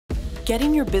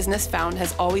Getting your business found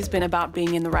has always been about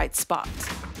being in the right spot,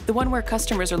 the one where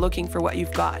customers are looking for what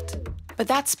you've got. But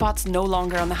that spot's no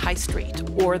longer on the high street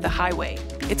or the highway.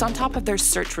 It's on top of their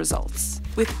search results.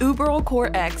 With Uberall Core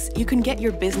X, you can get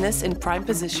your business in prime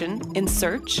position in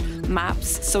search,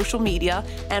 maps, social media,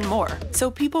 and more. So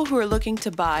people who are looking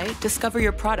to buy discover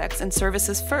your products and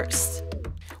services first.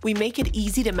 We make it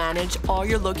easy to manage all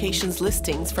your location's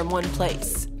listings from one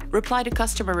place. Reply to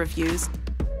customer reviews,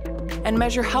 and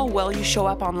measure how well you show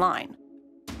up online.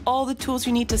 All the tools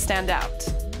you need to stand out.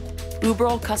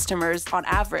 Uberall customers, on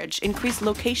average, increase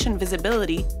location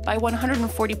visibility by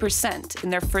 140% in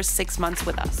their first 6 months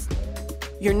with us.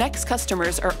 Your next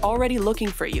customers are already looking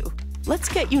for you. Let's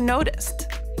get you noticed.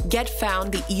 Get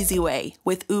found the easy way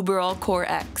with Uberall Core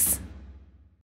X.